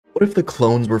What if the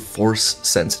clones were force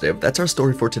sensitive? That's our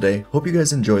story for today. Hope you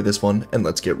guys enjoy this one, and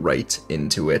let's get right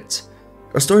into it.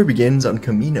 Our story begins on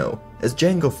Kamino, as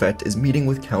Jango Fett is meeting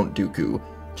with Count Dooku.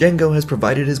 Jango has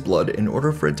provided his blood in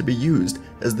order for it to be used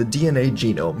as the DNA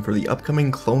genome for the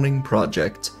upcoming cloning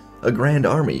project, a grand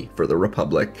army for the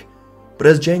Republic. But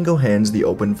as Jango hands the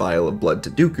open vial of blood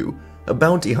to Dooku, a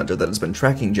bounty hunter that has been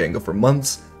tracking Jango for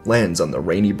months lands on the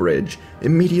Rainy Bridge,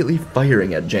 immediately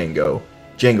firing at Jango.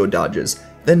 Jango dodges,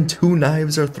 then two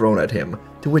knives are thrown at him,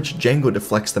 to which Jango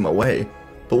deflects them away,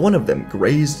 but one of them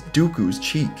grazed Dooku's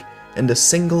cheek, and a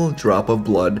single drop of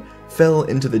blood fell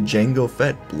into the Jango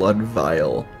Fett blood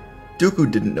vial.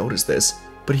 Dooku didn't notice this,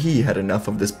 but he had enough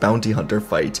of this bounty hunter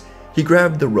fight. He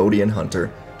grabbed the Rodian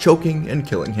hunter, choking and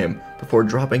killing him before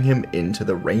dropping him into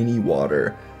the rainy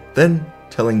water, then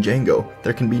telling Jango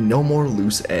there can be no more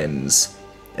loose ends.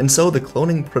 And so the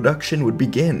cloning production would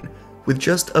begin, with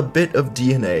just a bit of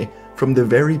DNA from the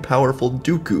very powerful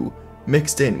Dooku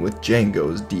mixed in with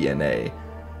Jango's DNA.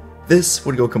 This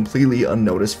would go completely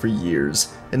unnoticed for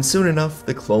years, and soon enough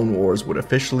the Clone Wars would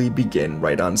officially begin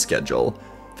right on schedule.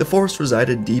 The Force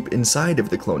resided deep inside of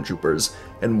the clone troopers,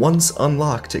 and once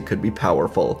unlocked it could be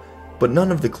powerful, but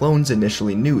none of the clones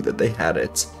initially knew that they had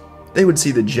it. They would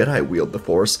see the Jedi wield the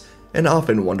Force, and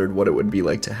often wondered what it would be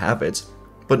like to have it,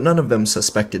 but none of them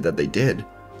suspected that they did.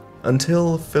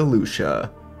 Until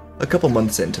Felucia. A couple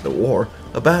months into the war,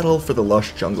 a battle for the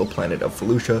lush jungle planet of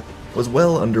Felucia was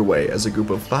well underway as a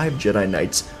group of 5 Jedi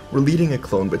Knights were leading a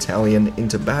clone battalion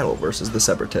into battle versus the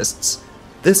Separatists.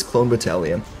 This clone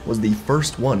battalion was the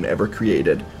first one ever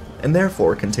created, and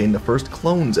therefore contained the first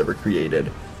clones ever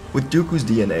created. With Dooku's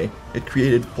DNA, it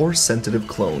created Force-sensitive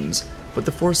clones, but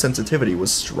the Force sensitivity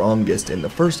was strongest in the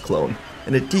first clone,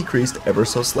 and it decreased ever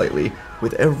so slightly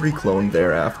with every clone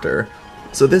thereafter.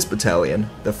 So this battalion,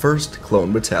 the first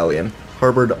clone battalion,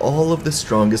 harbored all of the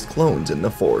strongest clones in the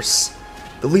Force.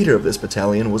 The leader of this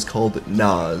battalion was called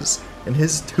Naz, and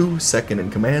his 2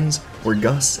 second-in-commands were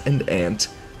Gus and Ant.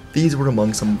 These were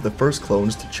among some of the first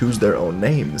clones to choose their own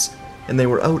names, and they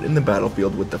were out in the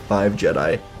battlefield with the 5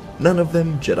 Jedi, none of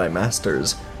them Jedi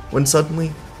Masters, when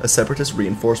suddenly a Separatist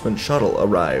reinforcement shuttle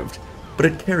arrived, but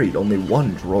it carried only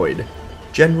one droid.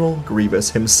 General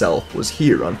Grievous himself was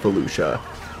here on Felucia.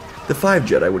 The 5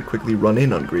 Jedi would quickly run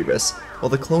in on Grievous, while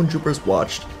the clone troopers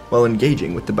watched while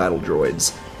engaging with the battle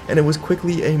droids, and it was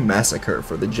quickly a massacre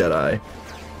for the Jedi.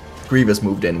 Grievous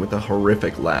moved in with a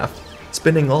horrific laugh,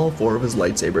 spinning all 4 of his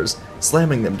lightsabers,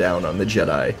 slamming them down on the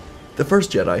Jedi. The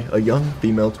first Jedi, a young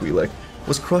female Twi'lek,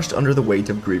 was crushed under the weight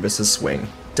of Grievous's swing,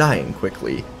 dying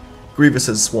quickly. Grievous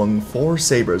has swung 4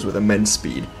 sabers with immense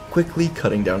speed, quickly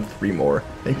cutting down 3 more,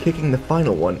 and kicking the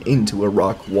final one into a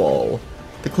rock wall.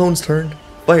 The clones turned,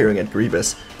 firing at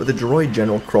Grievous, but the droid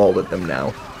general crawled at them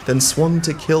now, then swung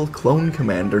to kill clone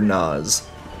commander Naz.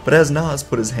 But as Naz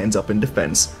put his hands up in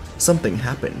defense, something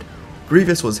happened.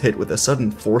 Grievous was hit with a sudden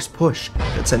force push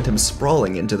that sent him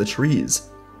sprawling into the trees.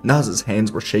 Naz's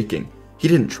hands were shaking. He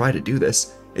didn't try to do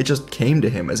this, it just came to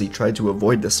him as he tried to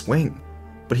avoid the swing.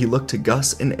 But he looked to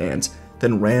Gus and Ant,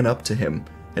 then ran up to him,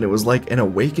 and it was like an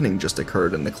awakening just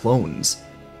occurred in the clones.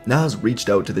 Naz reached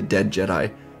out to the dead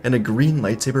Jedi, and a green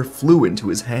lightsaber flew into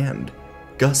his hand.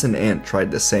 Gus and Ant tried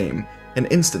the same, and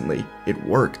instantly, it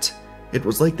worked. It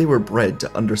was like they were bred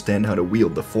to understand how to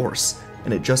wield the Force,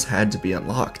 and it just had to be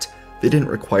unlocked. They didn't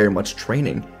require much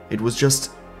training, it was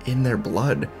just in their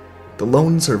blood. The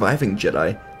lone surviving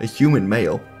Jedi, a human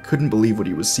male, couldn't believe what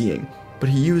he was seeing, but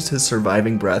he used his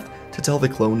surviving breath to tell the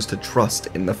clones to trust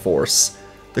in the Force.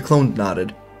 The clone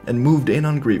nodded, and moved in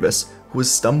on Grievous, who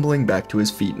was stumbling back to his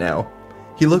feet now.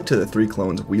 He looked to the 3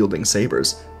 clones wielding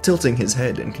sabers, tilting his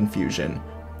head in confusion.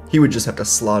 He would just have to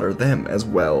slaughter them as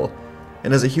well.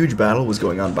 And as a huge battle was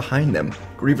going on behind them,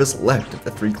 Grievous leapt at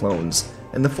the 3 clones,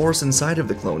 and the Force inside of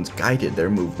the clones guided their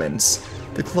movements.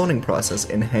 The cloning process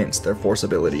enhanced their Force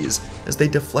abilities as they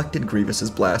deflected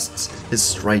Grievous's blasts, his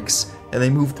strikes, and they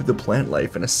moved through the plant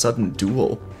life in a sudden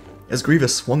duel. As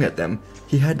Grievous swung at them,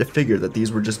 he had to figure that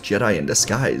these were just Jedi in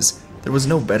disguise. There was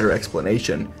no better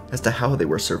explanation as to how they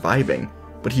were surviving,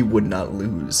 but he would not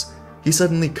lose. He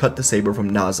suddenly cut the saber from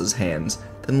Naz's hands,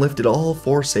 then lifted all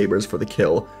 4 sabers for the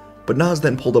kill, but Naz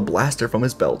then pulled a blaster from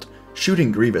his belt,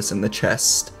 shooting Grievous in the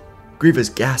chest. Grievous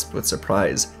gasped with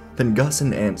surprise, then Gus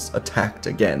and Ant attacked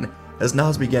again, as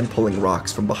Naz began pulling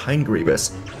rocks from behind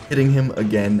Grievous, hitting him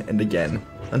again and again,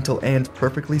 until Ant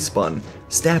perfectly spun,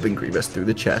 stabbing Grievous through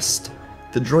the chest.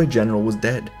 The droid general was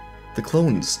dead. The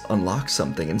clones unlocked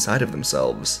something inside of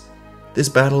themselves. This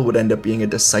battle would end up being a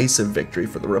decisive victory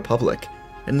for the Republic,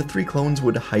 and the 3 clones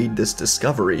would hide this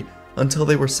discovery until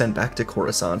they were sent back to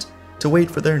Coruscant to wait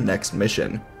for their next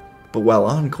mission. But while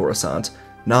on Coruscant,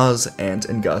 Nas, Ant,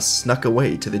 and Gus snuck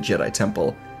away to the Jedi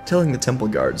Temple, telling the temple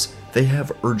guards they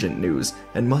have urgent news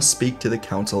and must speak to the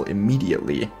council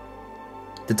immediately.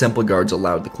 The temple guards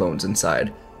allowed the clones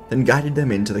inside, then guided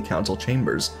them into the council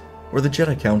chambers, where the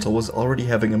Jedi Council was already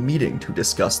having a meeting to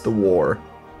discuss the war.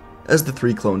 As the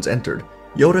 3 clones entered,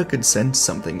 Yoda could sense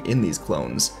something in these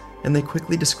clones, and they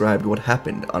quickly described what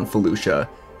happened on Felucia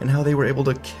and how they were able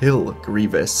to kill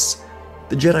Grievous.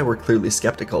 The Jedi were clearly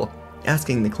skeptical,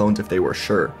 asking the clones if they were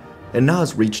sure, and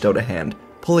Nas reached out a hand,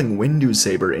 pulling Windu's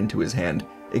saber into his hand,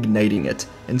 igniting it,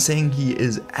 and saying he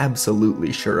is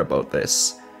absolutely sure about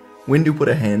this. Windu put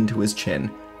a hand to his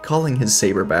chin, calling his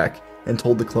saber back, and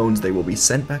told the clones they will be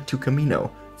sent back to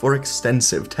Kamino for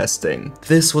extensive testing.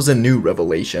 This was a new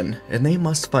revelation, and they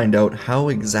must find out how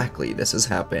exactly this has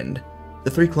happened. The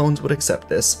 3 clones would accept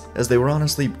this, as they were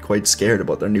honestly quite scared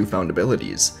about their newfound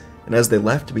abilities, and as they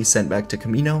left to be sent back to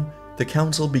Kamino, the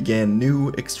council began new,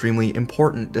 extremely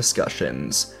important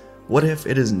discussions. What if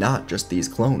it is not just these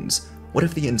clones? What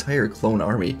if the entire clone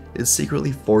army is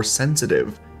secretly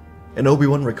Force-sensitive? And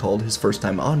Obi-Wan recalled his first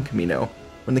time on Kamino,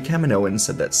 when the Kaminoans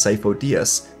said that Sifo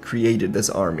Dyas created this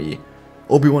army.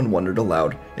 Obi-Wan wondered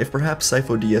aloud if perhaps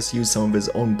Sifo Dyas used some of his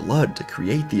own blood to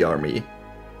create the army.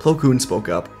 Plo Koon spoke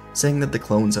up, saying that the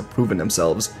clones have proven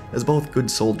themselves as both good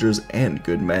soldiers and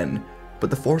good men, but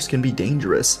the Force can be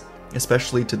dangerous,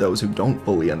 especially to those who don't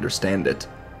fully understand it.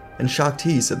 And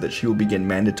Shaak-Ti said that she will begin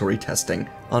mandatory testing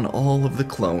on all of the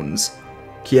clones.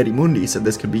 Ki-Adi-Mundi said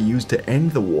this could be used to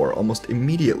end the war almost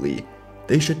immediately.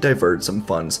 They should divert some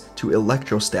funds to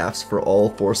electrostaffs for all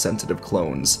Force-sensitive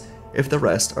clones. If the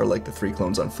rest are like the 3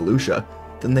 clones on Felucia,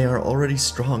 then they are already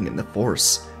strong in the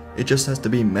Force. It just has to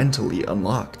be mentally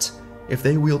unlocked. If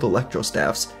they wield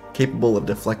electrostaffs capable of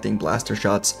deflecting blaster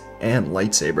shots and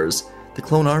lightsabers, the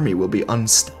clone army will be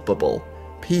unstoppable.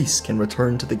 Peace can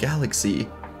return to the galaxy.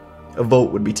 A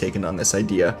vote would be taken on this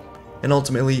idea, and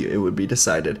ultimately it would be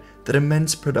decided that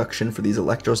immense production for these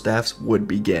electrostaffs would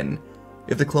begin.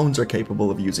 If the clones are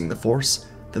capable of using the Force,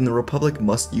 then the Republic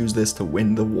must use this to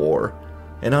win the war.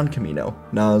 And on Kamino,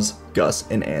 Nas, Gus,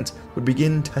 and Ant would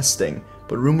begin testing,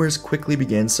 but rumors quickly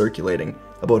began circulating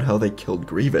about how they killed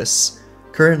Grievous.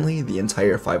 Currently, the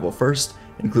entire 501st,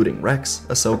 including Rex,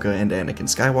 Ahsoka, and Anakin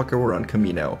Skywalker, were on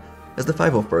Kamino, as the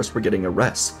 501st were getting a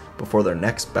rest before their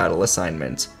next battle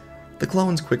assignment. The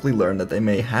clones quickly learned that they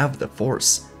may have the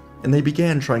Force, and they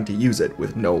began trying to use it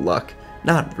with no luck,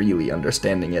 not really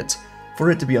understanding it. For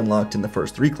it to be unlocked in the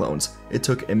first 3 clones, it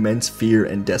took immense fear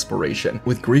and desperation,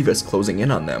 with Grievous closing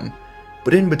in on them.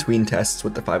 But in between tests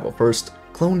with the 501st,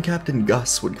 Clone Captain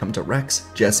Gus would come to Rex,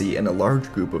 Jesse, and a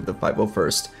large group of the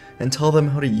 501st and tell them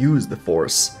how to use the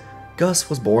Force. Gus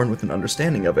was born with an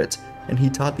understanding of it, and he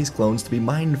taught these clones to be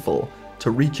mindful,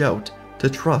 to reach out, to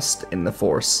trust in the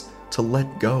Force, to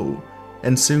let go.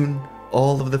 And soon,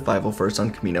 all of the 501st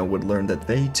on Kamino would learn that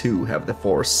they too have the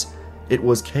Force. It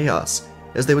was chaos,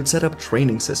 as they would set up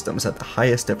training systems at the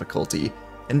highest difficulty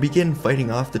and begin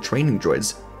fighting off the training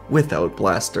droids without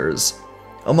blasters.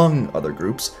 Among other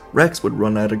groups, Rex would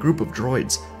run at a group of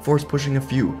droids, force pushing a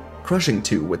few, crushing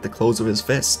 2 with the close of his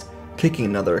fist, kicking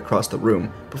another across the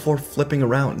room before flipping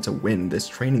around to win this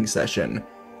training session.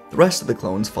 The rest of the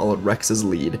clones followed Rex's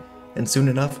lead, and soon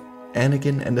enough,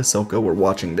 Anakin and Ahsoka were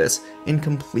watching this in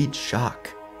complete shock.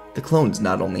 The clones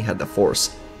not only had the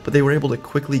Force, but they were able to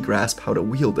quickly grasp how to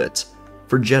wield it.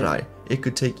 For Jedi, it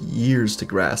could take years to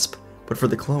grasp, but for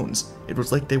the clones, it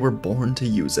was like they were born to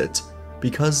use it.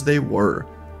 Because they were.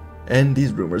 And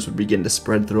these rumors would begin to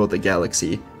spread throughout the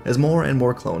galaxy as more and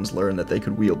more clones learned that they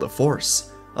could wield the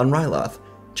Force. On Ryloth,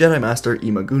 Jedi Master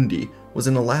Ima-Gundy was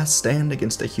in a last stand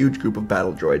against a huge group of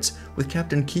battle droids with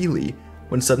Captain Keeley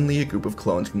when suddenly a group of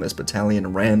clones from this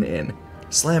battalion ran in,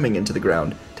 slamming into the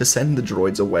ground to send the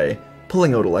droids away,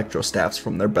 pulling out electrostaffs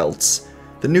from their belts.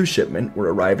 The new shipment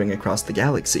were arriving across the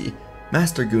galaxy.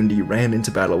 Master Gundy ran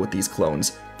into battle with these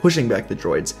clones, pushing back the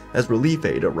droids as relief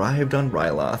aid arrived on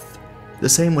Ryloth. The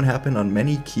same would happen on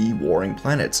many key warring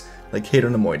planets like Cader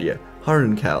Nemoidia,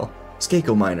 Harun Kal,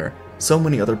 Skako Minor, so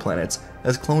many other planets,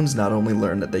 as clones not only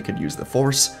learned that they could use the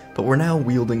Force, but were now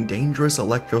wielding dangerous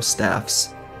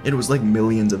electrostaffs. It was like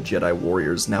millions of Jedi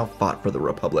warriors now fought for the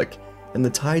Republic, and the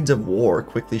tides of war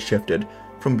quickly shifted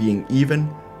from being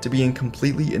even to being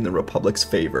completely in the Republic's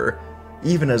favor.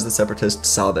 Even as the Separatists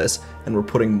saw this and were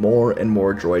putting more and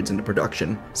more droids into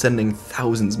production, sending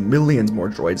thousands, millions more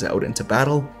droids out into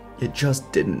battle, it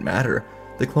just didn't matter.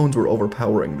 The clones were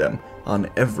overpowering them on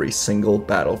every single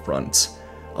battlefront.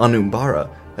 On Umbara,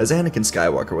 as Anakin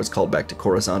Skywalker was called back to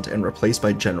Coruscant and replaced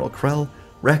by General Krell,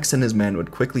 Rex and his men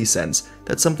would quickly sense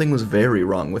that something was very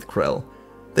wrong with Krell.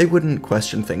 They wouldn't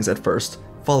question things at first,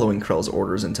 following Krell's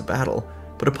orders into battle,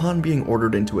 but upon being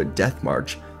ordered into a death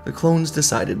march, the clones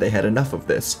decided they had enough of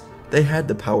this. They had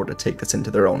the power to take this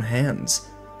into their own hands.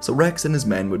 So Rex and his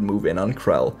men would move in on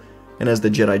Krell, and as the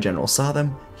Jedi General saw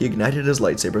them, he ignited his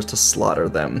lightsabers to slaughter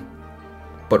them.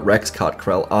 But Rex caught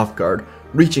Krell off guard,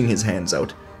 reaching his hands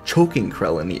out, choking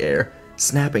Krell in the air,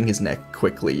 snapping his neck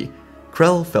quickly.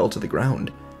 Krell fell to the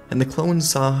ground, and the clones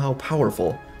saw how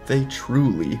powerful they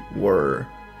truly were.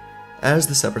 As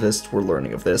the Separatists were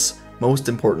learning of this, most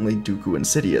importantly Dooku and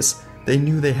Sidious, they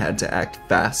knew they had to act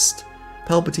fast.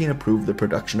 Palpatine approved the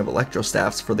production of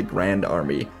electrostaffs for the Grand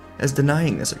Army, as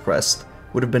denying this request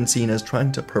would have been seen as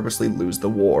trying to purposely lose the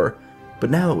war, but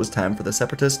now it was time for the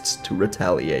Separatists to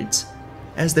retaliate.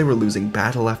 As they were losing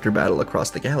battle after battle across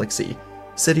the galaxy,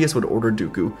 Sidious would order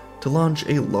Dooku to launch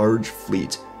a large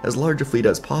fleet, as large a fleet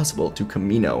as possible, to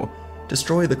Kamino,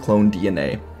 destroy the clone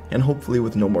DNA, and hopefully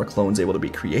with no more clones able to be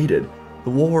created, the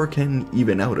war can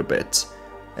even out a bit.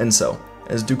 And so,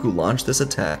 as Dooku launched this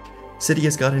attack,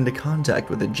 Sidious got into contact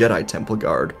with the Jedi Temple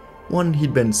Guard, one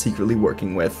he'd been secretly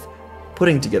working with,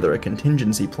 putting together a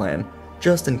contingency plan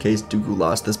just in case Dooku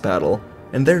lost this battle,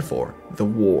 and therefore the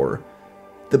war.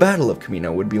 The Battle of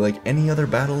Kamino would be like any other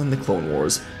battle in the Clone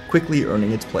Wars, quickly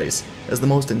earning its place as the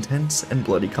most intense and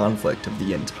bloody conflict of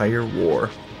the entire war.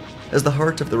 As the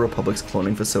heart of the Republic's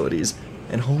cloning facilities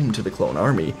and home to the clone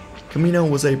army, Kamino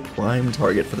was a prime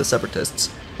target for the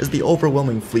Separatists as the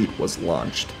overwhelming fleet was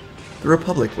launched. The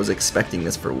Republic was expecting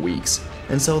this for weeks,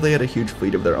 and so they had a huge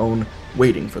fleet of their own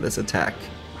waiting for this attack.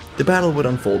 The battle would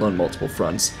unfold on multiple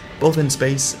fronts, both in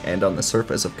space and on the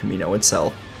surface of Kamino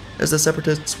itself, as the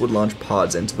Separatists would launch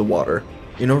pods into the water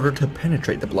in order to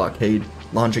penetrate the blockade,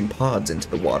 launching pods into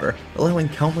the water, allowing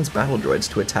countless battle droids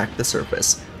to attack the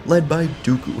surface, led by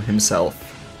Dooku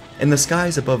himself. In the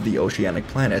skies above the oceanic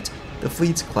planet, the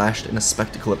fleets clashed in a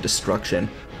spectacle of destruction.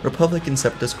 Republic and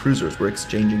Separatist cruisers were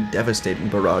exchanging devastating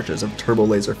barrages of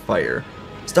turbo-laser fire.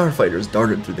 Starfighters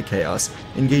darted through the chaos,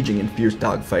 engaging in fierce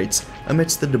dogfights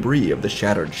amidst the debris of the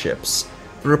shattered ships.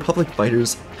 The Republic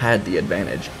fighters had the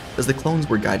advantage, as the clones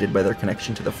were guided by their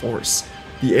connection to the Force.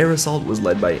 The air assault was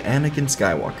led by Anakin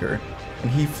Skywalker,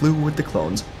 and he flew with the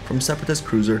clones from Separatist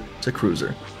cruiser to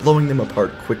cruiser, blowing them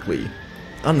apart quickly.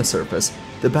 On the surface,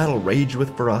 the battle raged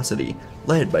with ferocity,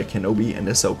 led by Kenobi and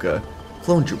Ahsoka.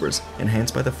 Clone troopers,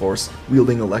 enhanced by the Force,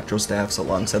 wielding electrostaffs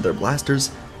alongside their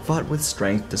blasters, fought with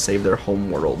strength to save their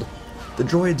home world. The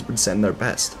droids would send their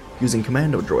best, using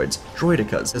commando droids,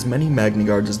 droidicas, as many Magna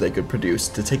Guards as they could produce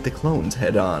to take the clones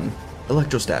head-on.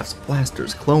 Electrostaffs,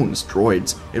 blasters, clones,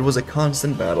 droids, it was a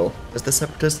constant battle as the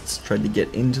Separatists tried to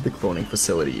get into the cloning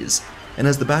facilities. And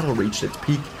as the battle reached its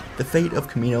peak, the fate of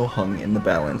Kamino hung in the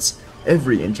balance.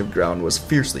 Every inch of ground was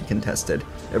fiercely contested,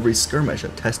 every skirmish a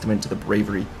testament to the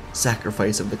bravery,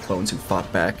 sacrifice of the clones who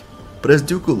fought back. But as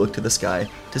Dooku looked to the sky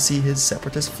to see his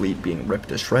Separatist fleet being ripped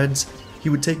to shreds, he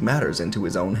would take matters into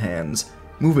his own hands,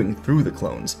 moving through the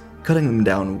clones, cutting them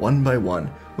down one by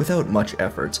one without much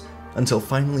effort, until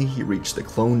finally he reached the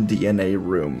clone DNA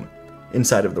room.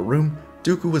 Inside of the room,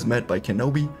 Dooku was met by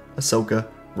Kenobi, Ahsoka,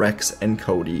 Rex, and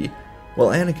Cody. While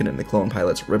Anakin and the clone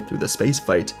pilots ripped through the space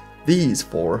fight, these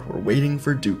four were waiting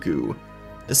for Dooku.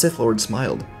 The Sith Lord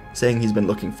smiled, saying he's been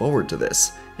looking forward to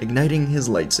this, igniting his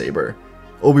lightsaber.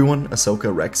 Obi-Wan,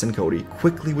 Ahsoka, Rex, and Cody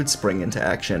quickly would spring into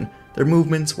action, their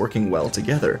movements working well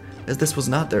together, as this was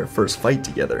not their first fight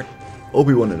together.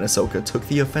 Obi-Wan and Ahsoka took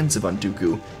the offensive on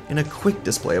Dooku in a quick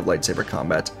display of lightsaber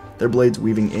combat, their blades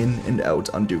weaving in and out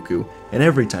on Dooku, and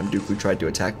every time Dooku tried to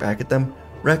attack back at them,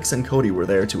 Rex and Cody were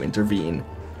there to intervene.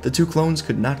 The two clones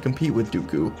could not compete with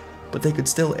Dooku, but they could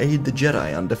still aid the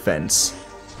Jedi on defense.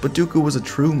 But Dooku was a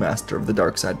true master of the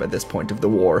dark side by this point of the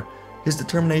war. His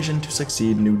determination to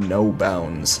succeed knew no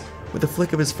bounds. With a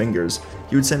flick of his fingers,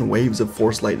 he would send waves of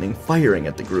Force lightning firing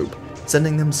at the group,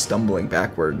 sending them stumbling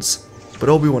backwards. But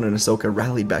Obi-Wan and Ahsoka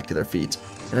rallied back to their feet,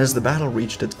 and as the battle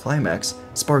reached its climax,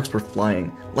 sparks were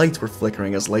flying, lights were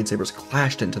flickering as lightsabers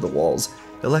clashed into the walls,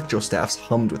 electrostaffs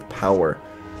hummed with power.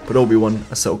 But Obi-Wan,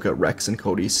 Ahsoka, Rex, and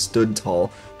Cody stood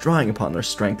tall, drawing upon their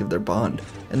strength of their bond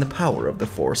and the power of the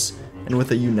Force, and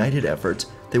with a united effort,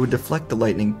 they would deflect the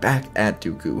lightning back at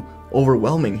Dooku,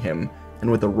 overwhelming him, and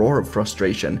with a roar of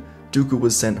frustration, Dooku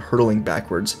was sent hurtling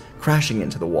backwards, crashing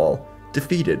into the wall,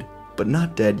 defeated, but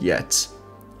not dead yet.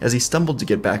 As he stumbled to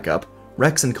get back up,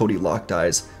 Rex and Cody locked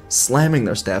eyes, slamming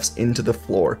their staffs into the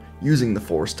floor, using the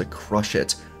Force to crush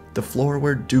it, the floor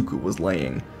where Dooku was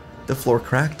laying. The floor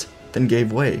cracked, then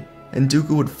gave way, and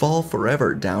Dooku would fall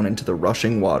forever down into the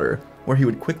rushing water, where he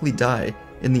would quickly die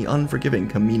in the unforgiving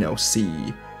Kamino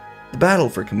Sea. The battle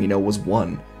for Kamino was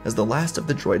won, as the last of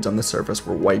the droids on the surface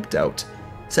were wiped out.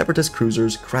 Separatist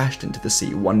cruisers crashed into the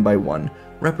sea one by one,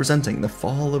 representing the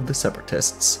fall of the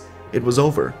Separatists. It was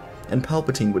over, and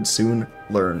Palpatine would soon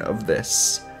learn of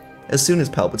this. As soon as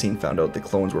Palpatine found out the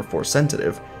clones were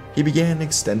Force-sensitive, he began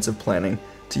extensive planning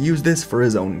to use this for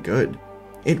his own good.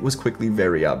 It was quickly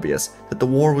very obvious that the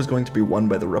war was going to be won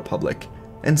by the Republic,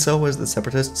 and so as the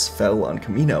Separatists fell on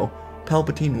Kamino,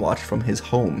 Palpatine watched from his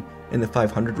home in the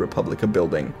 500 Republica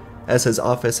building, as his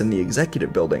office in the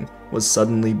Executive Building was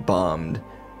suddenly bombed.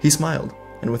 He smiled,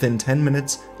 and within 10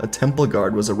 minutes, a Temple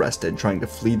guard was arrested trying to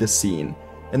flee the scene,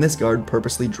 and this guard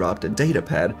purposely dropped a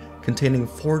datapad containing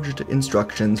forged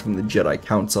instructions from the Jedi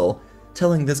Council,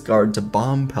 telling this guard to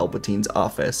bomb Palpatine's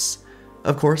office.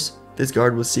 Of course, this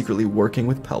guard was secretly working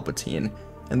with Palpatine,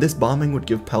 and this bombing would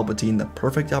give Palpatine the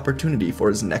perfect opportunity for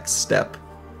his next step: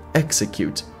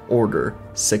 execute Order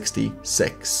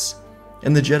 66.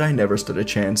 And the Jedi never stood a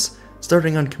chance.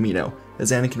 Starting on Kamino,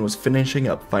 as Anakin was finishing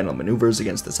up final maneuvers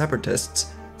against the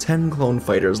Separatists, 10 clone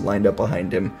fighters lined up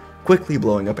behind him, quickly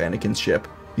blowing up Anakin's ship,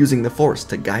 using the Force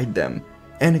to guide them.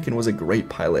 Anakin was a great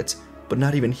pilot, but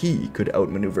not even he could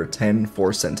outmaneuver 10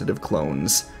 Force-sensitive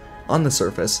clones. On the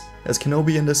surface, as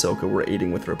Kenobi and Ahsoka were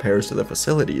aiding with repairs to the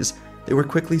facilities, they were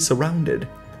quickly surrounded.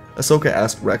 Ahsoka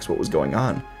asked Rex what was going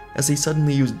on, as he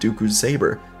suddenly used Dooku's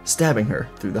saber, stabbing her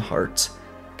through the heart.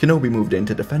 Kenobi moved in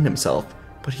to defend himself,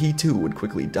 but he too would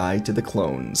quickly die to the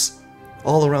clones.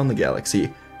 All around the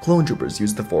galaxy, clone troopers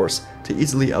used the Force to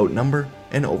easily outnumber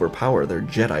and overpower their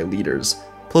Jedi leaders.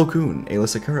 Plo Koon, Aayla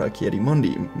Secura,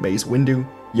 Ki-Adi-Mundi, Mace Windu,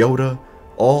 Yoda,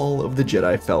 all of the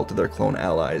Jedi fell to their clone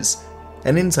allies.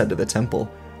 And inside of the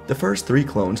temple, the first 3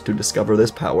 clones to discover this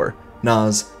power,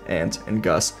 Naz, Ant, and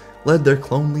Gus, led their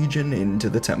clone legion into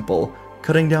the temple,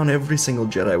 cutting down every single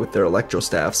Jedi with their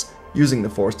electrostaffs, using the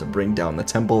Force to bring down the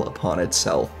temple upon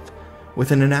itself.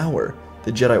 Within an hour,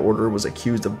 the Jedi Order was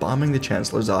accused of bombing the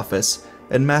Chancellor's office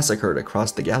and massacred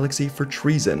across the galaxy for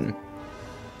treason.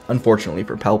 Unfortunately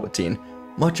for Palpatine,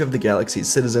 much of the galaxy's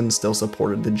citizens still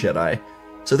supported the Jedi,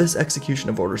 so this execution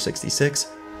of Order 66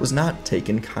 was not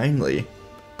taken kindly.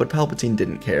 But Palpatine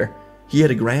didn't care. He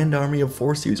had a grand army of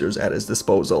Force users at his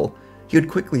disposal. He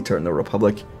would quickly turn the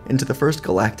Republic into the first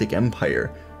galactic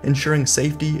empire, ensuring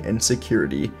safety and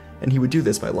security, and he would do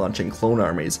this by launching clone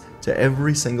armies to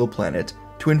every single planet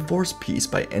to enforce peace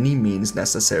by any means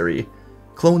necessary.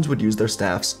 Clones would use their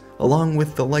staffs, along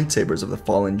with the lightsabers of the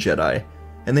fallen Jedi,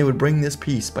 and they would bring this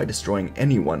peace by destroying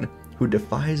anyone who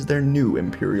defies their new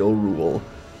Imperial rule.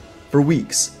 For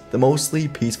weeks, the mostly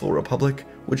peaceful Republic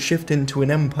would shift into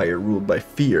an empire ruled by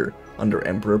fear under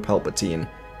Emperor Palpatine,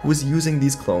 who was using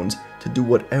these clones to do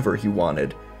whatever he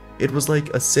wanted. It was like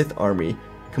a Sith army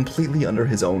completely under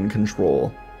his own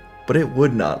control. But it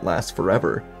would not last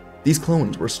forever. These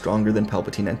clones were stronger than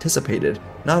Palpatine anticipated,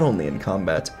 not only in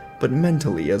combat, but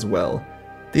mentally as well.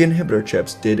 The inhibitor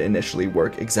chips did initially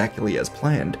work exactly as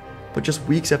planned, but just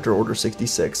weeks after Order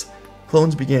 66,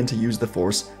 clones began to use the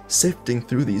Force, sifting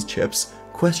through these chips,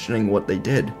 questioning what they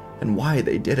did and why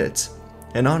they did it.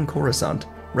 And on Coruscant,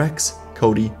 Rex,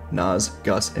 Cody, Naz,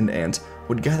 Gus, and Ant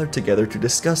would gather together to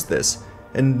discuss this,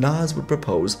 and Naz would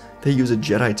propose they use a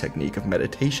Jedi technique of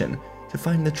meditation to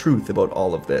find the truth about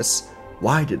all of this.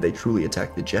 Why did they truly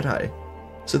attack the Jedi?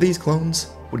 So these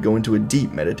clones would go into a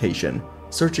deep meditation,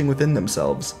 searching within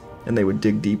themselves, and they would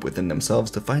dig deep within themselves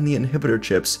to find the inhibitor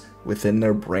chips within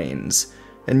their brains.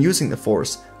 And using the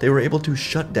Force, they were able to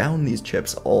shut down these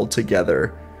chips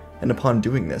altogether. And upon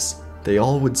doing this, they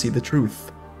all would see the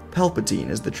truth. Palpatine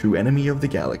is the true enemy of the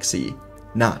galaxy,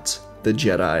 not the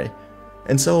Jedi.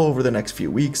 And so over the next few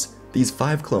weeks, these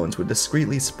 5 clones would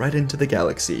discreetly spread into the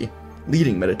galaxy,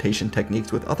 leading meditation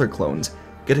techniques with other clones,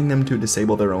 getting them to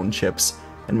disable their own chips,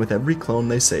 and with every clone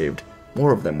they saved,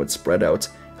 more of them would spread out,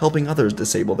 helping others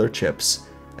disable their chips.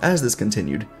 As this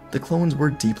continued, the clones were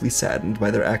deeply saddened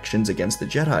by their actions against the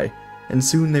Jedi, and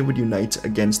soon they would unite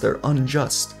against their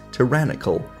unjust,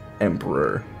 tyrannical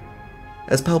Emperor.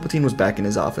 As Palpatine was back in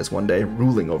his office one day,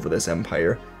 ruling over this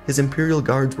empire, his Imperial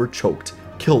guards were choked,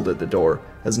 killed at the door,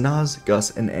 as Naz,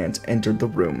 Gus, and Ant entered the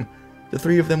room. The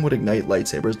 3 of them would ignite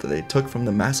lightsabers that they took from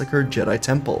the massacred Jedi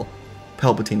Temple.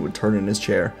 Palpatine would turn in his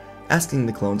chair, asking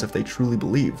the clones if they truly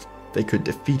believed they could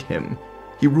defeat him.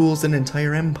 He rules an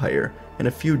entire empire, and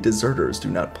a few deserters do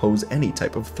not pose any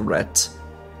type of threat.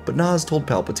 But Naz told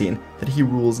Palpatine that he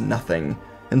rules nothing,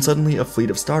 and suddenly a fleet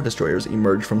of Star Destroyers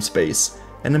emerged from space,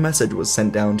 and a message was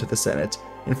sent down to the Senate,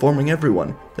 informing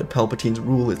everyone that Palpatine's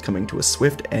rule is coming to a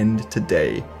swift end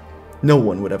today. No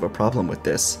one would have a problem with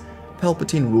this.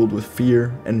 Palpatine ruled with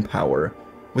fear and power.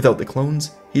 Without the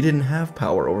clones, he didn't have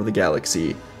power over the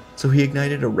galaxy, so he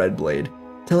ignited a red blade,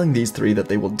 telling these three that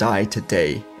they will die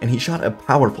today, and he shot a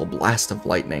powerful blast of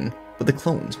lightning, but the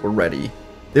clones were ready.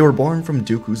 They were born from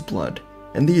Dooku's blood,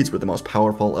 and these were the most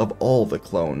powerful of all the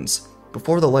clones.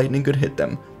 Before the lightning could hit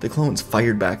them, the clones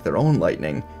fired back their own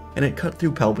lightning, and it cut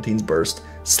through Palpatine's burst,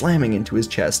 slamming into his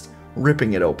chest,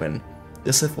 ripping it open.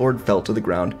 The Sith Lord fell to the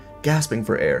ground, gasping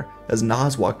for air, as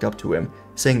Nas walked up to him,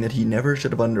 saying that he never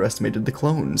should have underestimated the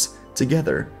clones.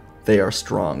 Together, they are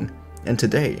strong. And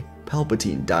today,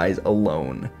 Palpatine dies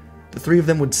alone. The three of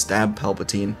them would stab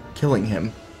Palpatine, killing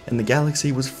him, and the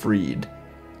galaxy was freed.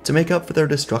 To make up for their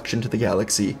destruction to the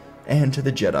galaxy, and to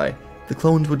the Jedi, the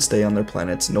clones would stay on their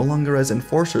planets no longer as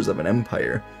enforcers of an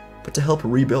empire, but to help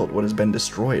rebuild what has been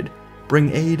destroyed,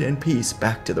 bring aid and peace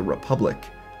back to the Republic.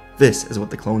 This is what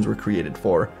the clones were created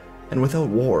for, and without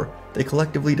war, they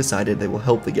collectively decided they will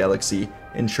help the galaxy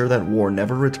ensure that war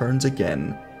never returns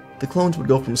again. The clones would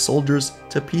go from soldiers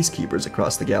to peacekeepers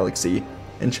across the galaxy,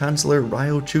 and Chancellor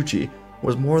Ryo Chuchi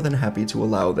was more than happy to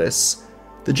allow this.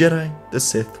 The Jedi, the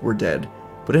Sith, were dead,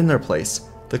 but in their place,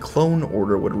 the Clone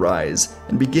Order would rise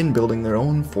and begin building their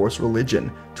own Force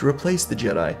religion to replace the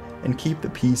Jedi and keep the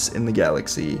peace in the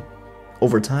galaxy.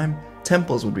 Over time,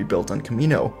 temples would be built on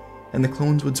Kamino, and the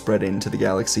clones would spread into the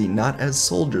galaxy not as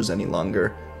soldiers any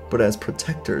longer, but as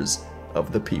protectors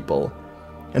of the people.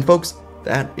 And folks,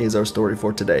 that is our story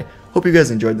for today. Hope you guys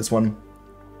enjoyed this one.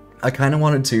 I kind of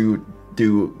wanted to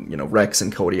do, Rex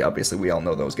and Cody, obviously we all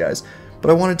know those guys, but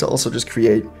I wanted to also just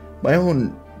create my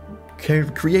own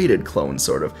created clones,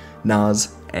 sort of.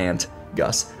 Nas, Ant,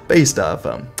 Gus, based off,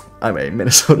 I'm a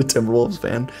Minnesota Timberwolves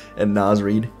fan, and Nas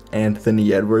Reed,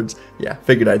 Anthony Edwards. Yeah,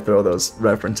 figured I'd throw those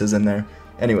references in there.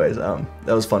 Anyways, that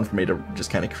was fun for me to just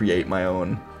kind of create my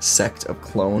own sect of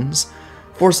clones.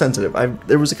 Force sensitive,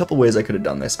 there was a couple ways I could have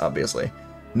done this, obviously.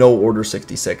 No Order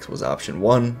 66 was option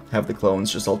 1, have the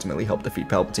clones just ultimately help defeat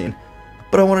Palpatine.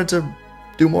 But I wanted to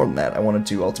do more than that. I wanted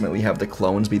to ultimately have the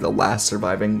clones be the last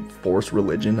surviving Force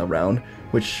religion around,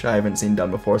 which I haven't seen done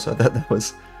before, so I thought that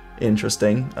was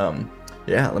interesting.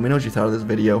 Yeah, let me know what you thought of this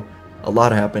video. A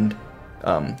lot happened.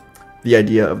 The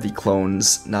idea of the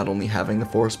clones not only having the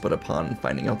Force, but upon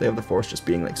finding out they have the Force, just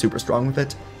being like super strong with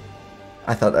it.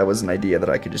 I thought that was an idea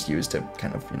that I could just use to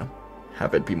kind of,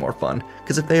 have it be more fun.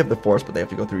 Because if they have the Force, but they have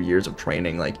to go through years of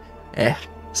training, like,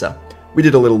 So, we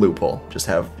did a little loophole. Just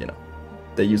have,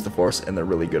 they use the Force and they're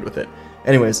really good with it.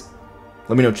 Anyways,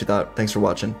 let me know what you thought. Thanks for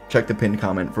watching. Check the pinned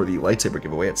comment for the lightsaber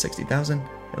giveaway at 60,000,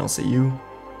 and I'll see you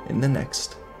in the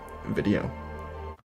next video.